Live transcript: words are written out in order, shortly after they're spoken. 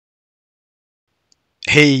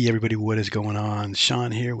Hey everybody, what is going on?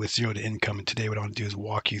 Sean here with Zero to Income, and today what I want to do is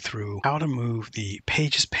walk you through how to move the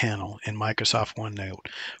Pages panel in Microsoft OneNote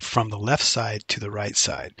from the left side to the right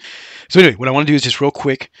side. So anyway, what I want to do is just real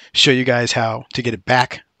quick show you guys how to get it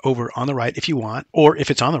back over on the right if you want, or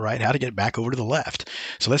if it's on the right, how to get it back over to the left.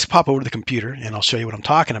 So let's pop over to the computer and I'll show you what I'm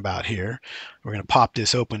talking about here. We're going to pop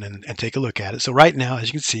this open and take a look at it. So right now, as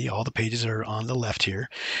you can see, all the pages are on the left here.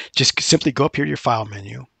 Just simply go up here to your file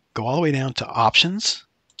menu. Go all the way down to Options,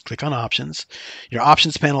 click on Options. Your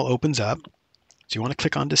Options panel opens up. So you want to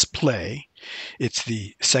click on Display. It's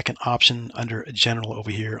the second option under General over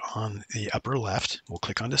here on the upper left. We'll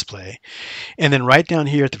click on Display. And then right down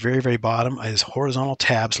here at the very, very bottom is horizontal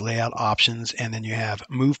tabs, layout options, and then you have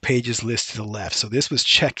move pages list to the left. So this was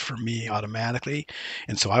checked for me automatically.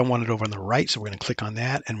 And so I want it over on the right. So we're going to click on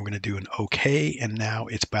that and we're going to do an OK. And now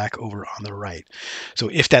it's back over on the right. So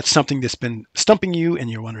if that's something that's been stumping you and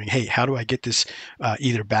you're wondering, hey, how do I get this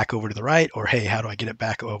either back over to the right, or hey, how do I get it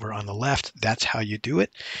back over on the left? That's how you do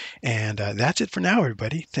it. And that's it for now,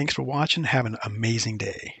 everybody. Thanks for watching. Have an amazing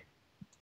day.